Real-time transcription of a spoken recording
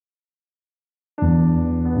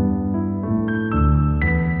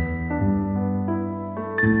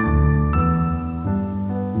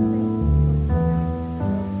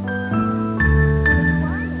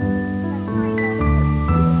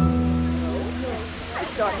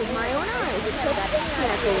saw it with my own eyes. It's a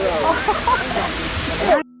Pineapple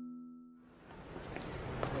Road.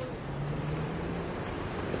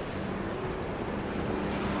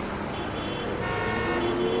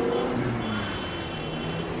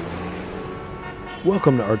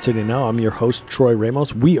 Welcome to Art City Now. I'm your host, Troy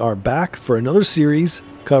Ramos. We are back for another series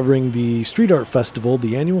covering the Street Art Festival,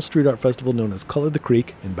 the annual Street Art Festival known as Color the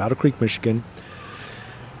Creek in Battle Creek, Michigan.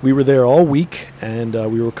 We were there all week, and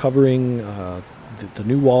we were covering the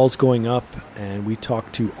new walls going up, and we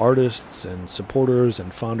talked to artists and supporters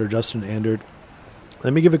and founder Justin Andert.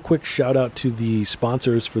 Let me give a quick shout out to the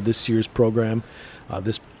sponsors for this year's program.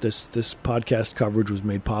 This podcast coverage was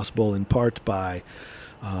made possible in part by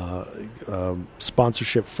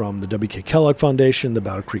sponsorship from the W.K. Kellogg Foundation, the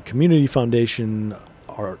Battle Creek Community Foundation,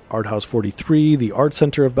 Art House 43, the Art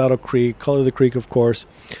Center of Battle Creek, Color the Creek, of course.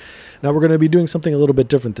 Now we're going to be doing something a little bit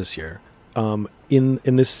different this year in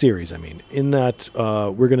this series. In that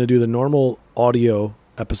we're going to do the normal audio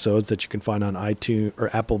episodes that you can find on iTunes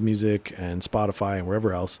or Apple Music and Spotify and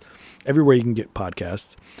wherever else, everywhere you can get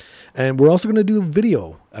podcasts. And we're also going to do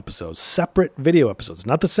video episodes, separate video episodes,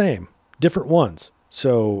 not the same, different ones.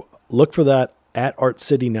 So look for that at Art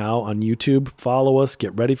City Now on YouTube. Follow us.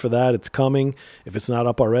 Get ready for that. It's coming. If it's not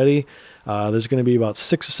up already, there's going to be about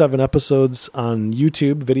 6 or 7 episodes on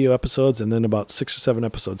YouTube, video episodes, and then about 6 or 7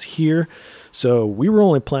 episodes here. So we were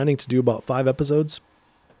only planning to do about 5 episodes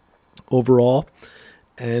overall.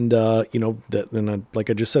 And, like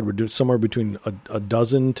I just said, we're doing somewhere between a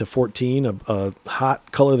dozen to 14, a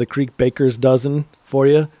hot Color the Creek Baker's dozen for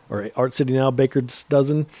you, or Art City Now Baker's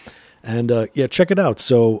dozen. And check it out.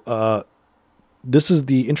 So this is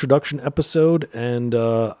the introduction episode, and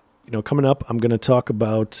coming up, I'm going to talk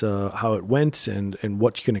about how it went and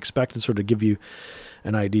what you can expect, and sort of give you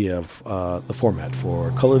an idea of the format for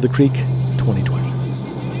Color the Creek 2020.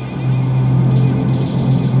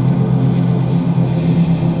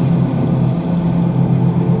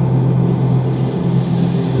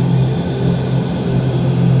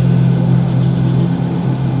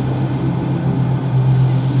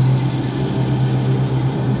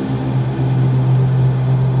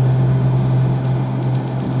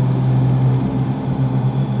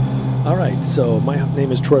 So my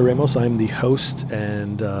name is Troy Ramos. I'm the host,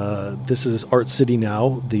 and this is Art City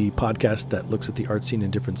Now, the podcast that looks at the art scene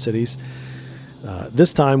in different cities.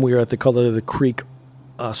 This time we are at the Color the Creek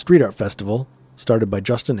Street Art Festival, started by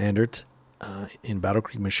Justin Andert in Battle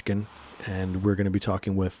Creek, Michigan, and we're going to be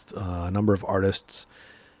talking with a number of artists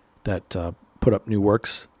that put up new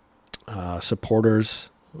works,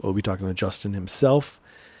 supporters. We'll be talking with Justin himself,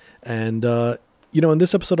 and in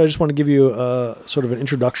this episode, I just want to give you sort of an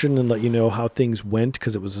introduction and let you know how things went,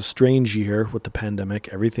 because it was a strange year with the pandemic.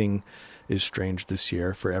 Everything is strange this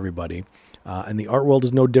year for everybody. And the art world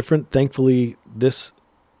is no different. Thankfully, this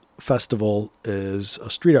festival is a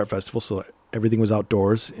street art festival, so everything was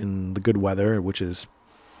outdoors in the good weather, which is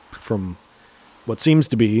from what seems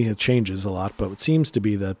to be, it changes a lot, but it seems to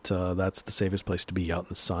be that that's the safest place to be, out in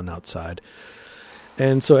the sun outside.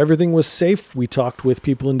 And so everything was safe. We talked with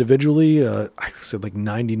people individually. I said like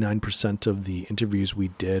 99% of the interviews we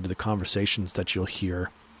did, the conversations that you'll hear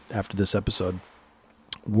after this episode,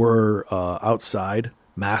 were outside,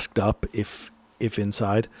 masked up if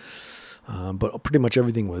inside. But pretty much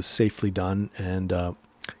everything was safely done. And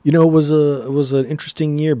it was an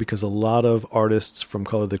interesting year because a lot of artists from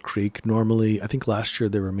Color the Creek. Normally, I think last year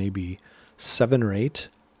there were maybe 7 or 8.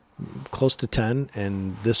 Close to 10,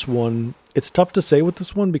 and this one, it's tough to say with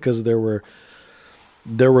this one because there were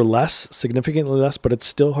less, significantly less, but it's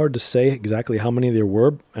still hard to say exactly how many there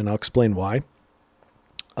were, and I'll explain why.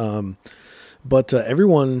 But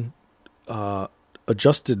everyone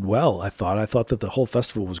adjusted well. I thought that the whole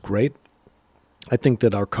festival was great. I think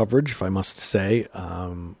that our coverage, if I must say,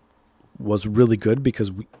 was really good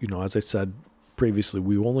because we, as I said previously,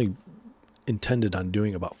 we only intended on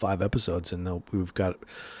doing about 5 episodes, and we've got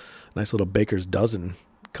nice little baker's dozen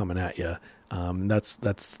coming at you. That's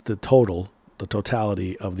the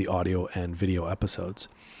totality of the audio and video episodes.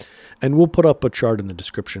 And we'll put up a chart in the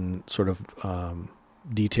description sort of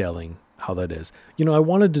detailing how that is. I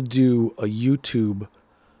wanted to do a YouTube,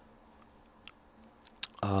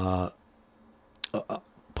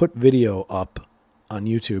 put video up on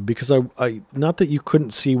YouTube because I not that you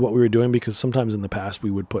couldn't see what we were doing, because sometimes in the past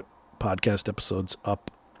we would put podcast episodes up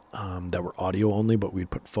that were audio only, but we'd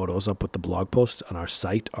put photos up with the blog posts on our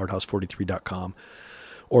site, arthouse43.com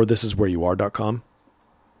or thisiswhereyouare.com.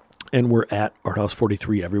 And we're at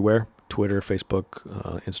Arthouse43 everywhere, Twitter, Facebook,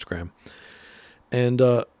 Instagram. And,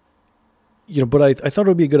 but I thought it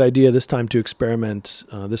would be a good idea this time to experiment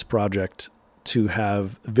this project to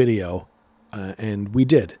have video and we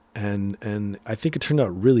did. And I think it turned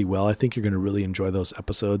out really well. I think you're going to really enjoy those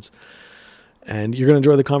episodes. And you're going to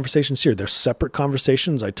enjoy the conversations here. They're separate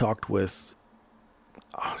conversations. I talked with,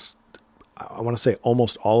 I want to say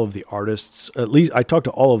almost all of the artists. At least I talked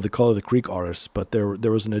to all of the Color of the Creek artists, but there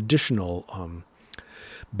was an additional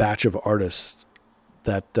batch of artists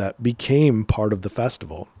that became part of the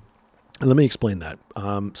festival. And let me explain that.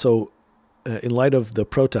 So in light of the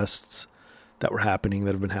protests that have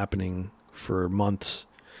been happening for months,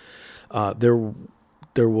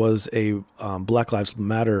 there was a Black Lives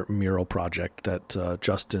Matter mural project that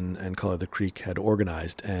Justin and Color of the Creek had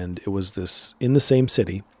organized. And it was this in the same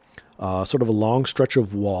city, sort of a long stretch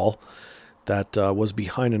of wall that was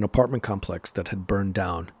behind an apartment complex that had burned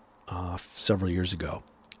down several years ago.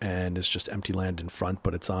 And it's just empty land in front,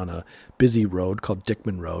 but it's on a busy road called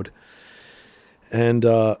Dickman Road. And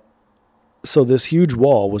so this huge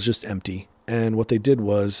wall was just empty. And what they did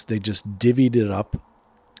was they just divvied it up.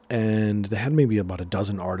 And they had maybe about a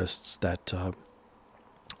dozen artists that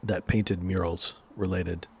painted murals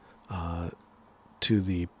related to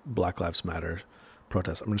the Black Lives Matter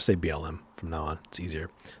protests. I'm going to say BLM from now on. It's easier,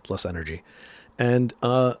 less energy. And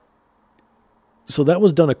so that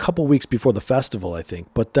was done a couple weeks before the festival, I think.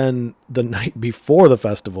 But then the night before the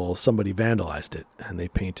festival, somebody vandalized it, and they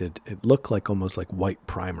painted. It looked like almost like white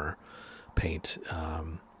primer paint,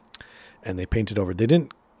 and they painted over. They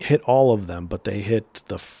didn't hit all of them, but they hit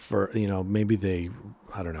maybe they.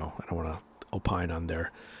 I don't know. I don't want to opine on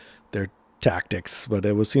their tactics, but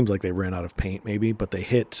seems like they ran out of paint, maybe. But they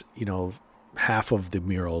hit half of the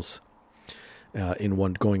murals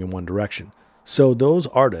going in one direction. So those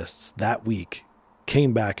artists that week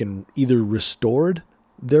came back and either restored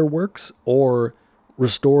their works or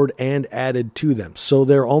restored and added to them. So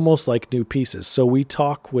they're almost like new pieces. So we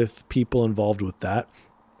talk with people involved with that,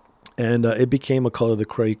 and it became a Color of the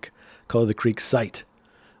Creek site,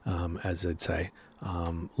 as they'd say,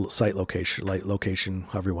 site location,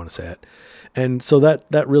 however you want to say it. And so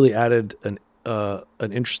that really added an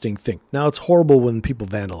interesting thing. Now, it's horrible when people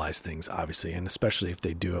vandalize things, obviously, and especially if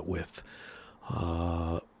they do it with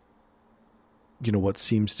what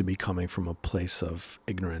seems to be coming from a place of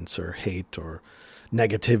ignorance or hate or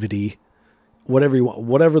negativity,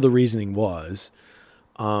 whatever the reasoning was.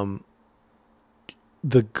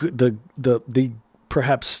 The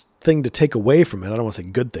perhaps thing to take away from it, I don't want to say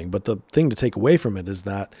good thing, but the thing to take away from it is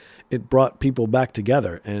that it brought people back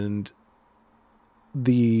together, and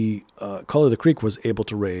the Color of the Creek was able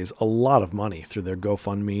to raise a lot of money through their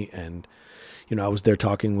GoFundMe. And I was there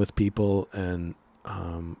talking with people, and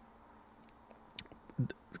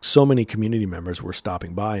so many community members were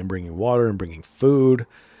stopping by and bringing water and bringing food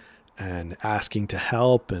and asking to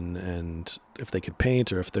help and if they could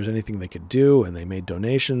paint or if there's anything they could do, and they made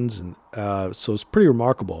donations. And so it's pretty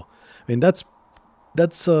remarkable. I mean, that's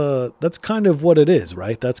kind of what it is,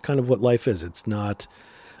 right? That's kind of what life is. It's not,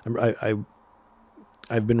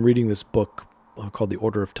 I've been reading this book called The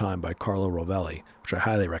Order of Time by Carlo Rovelli, which I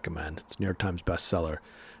highly recommend. It's a New York Times bestseller.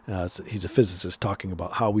 He's a physicist talking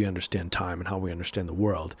about how we understand time and how we understand the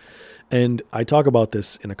world. And I talk about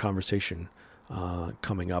this in a conversation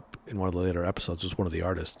coming up in one of the later episodes with one of the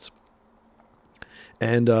artists.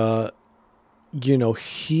 And,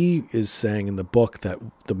 he is saying in the book that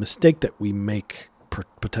the mistake that we make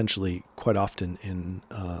potentially quite often in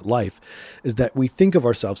life is that we think of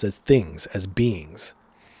ourselves as things, as beings.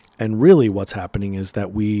 And really what's happening is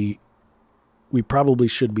that we probably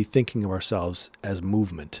should be thinking of ourselves as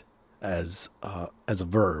movement, as a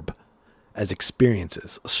verb, as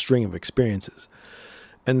experiences, a string of experiences.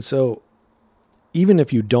 And so even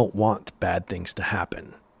if you don't want bad things to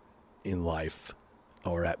happen in life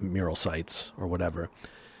or at mural sites or whatever,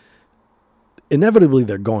 inevitably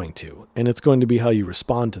they're going to, and it's going to be how you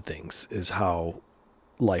respond to things is how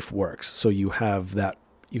life works. So you have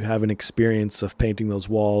an experience of painting those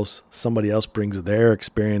walls. Somebody else brings their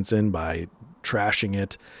experience in by trashing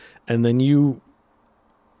it, and then you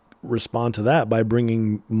respond to that by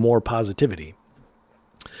bringing more positivity.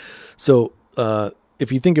 So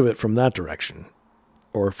if you think of it from that direction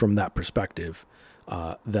or from that perspective,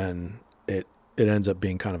 then it ends up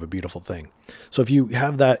being kind of a beautiful thing. So if you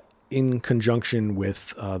have that in conjunction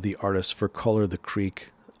with the artists for Color of the Creek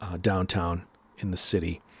downtown in the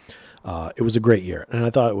city, it was a great year, and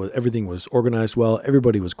I thought everything was organized well.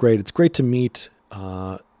 Everybody was great. It's great to meet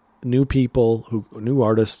new people, new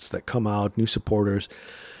artists that come out, new supporters,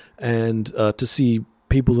 and to see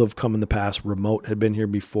people who have come in the past. Remote had been here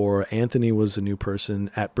before. Anthony was a new person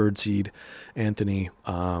at Birdseed. Anthony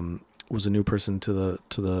was a new person to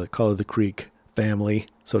the Color of the Creek family,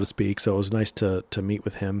 so to speak. So it was nice to meet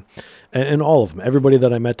with him and all of them. Everybody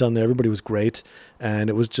that I met down there, everybody was great. And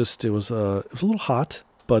it was a little hot,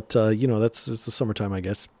 but it's the summertime, I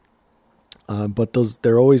guess. But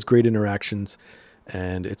they're always great interactions,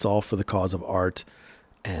 and it's all for the cause of art.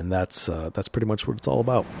 And that's pretty much what it's all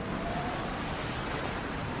about.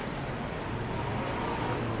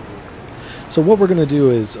 So what we're going to do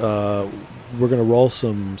is we're going to roll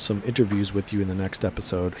some interviews with you in the next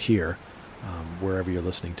episode here, wherever you're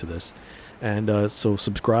listening to this. And so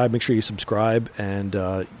subscribe, make sure you subscribe, and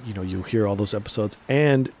you'll hear all those episodes.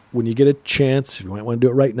 And when you get a chance, if you might want to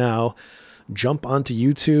do it right now, jump onto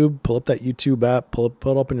YouTube, pull up that YouTube app, pull it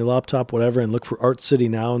up on your laptop, whatever, and look for Art City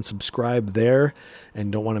Now and subscribe there.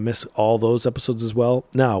 And don't want to miss all those episodes as well.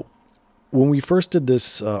 Now, when we first did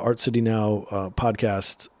this Art City Now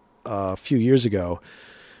podcast a few years ago,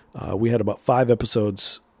 we had about 5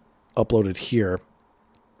 episodes uploaded here.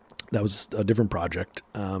 That was a different project.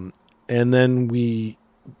 And then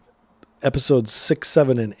episodes 6,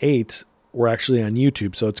 7, and 8 were actually on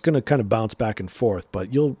YouTube. So it's going to kind of bounce back and forth. But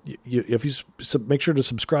if you make sure to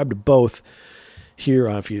subscribe to both here,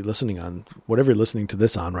 if you're listening on whatever you're listening to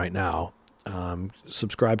this on right now,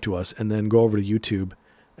 subscribe to us, and then go over to YouTube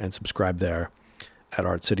and subscribe there at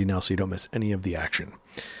Art City Now so you don't miss any of the action.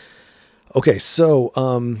 Okay, so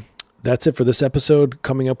that's it for this episode.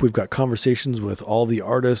 Coming up, we've got conversations with all the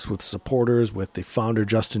artists, with supporters, with the founder,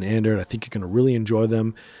 Justin Andert. I think you're going to really enjoy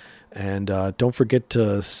them. And don't forget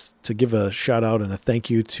to give a shout out and a thank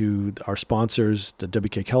you to our sponsors, the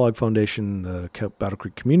W.K. Kellogg Foundation, the Battle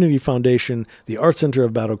Creek Community Foundation, the Art Center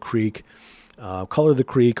of Battle Creek, Color the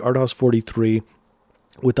Creek, Art House 43.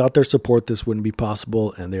 Without their support, this wouldn't be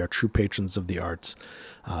possible, and they are true patrons of the arts.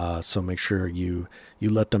 So make sure you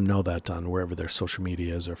let them know that on wherever their social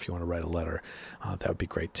media is, or if you want to write a letter, that would be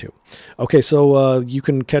great too. Okay, so you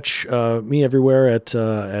can catch me everywhere at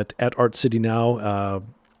Art City Now.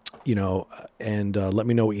 And let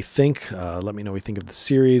me know what you think. Let me know what you think of the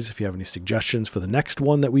series. If you have any suggestions for the next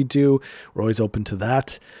one that we do, we're always open to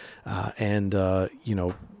that.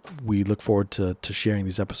 We look forward to sharing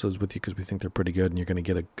these episodes with you because we think they're pretty good, and you're going to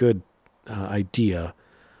get a good idea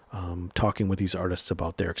talking with these artists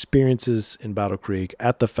about their experiences in Battle Creek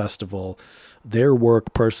at the festival, their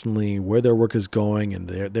work personally, where their work is going, and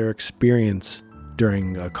their experience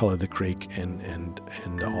during Color the Creek and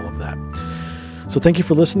all of that. So thank you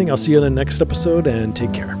for listening. I'll see you in the next episode, and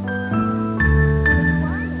take care. I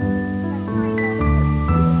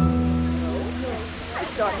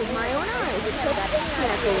saw it with my own eyes. It's so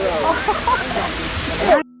natural.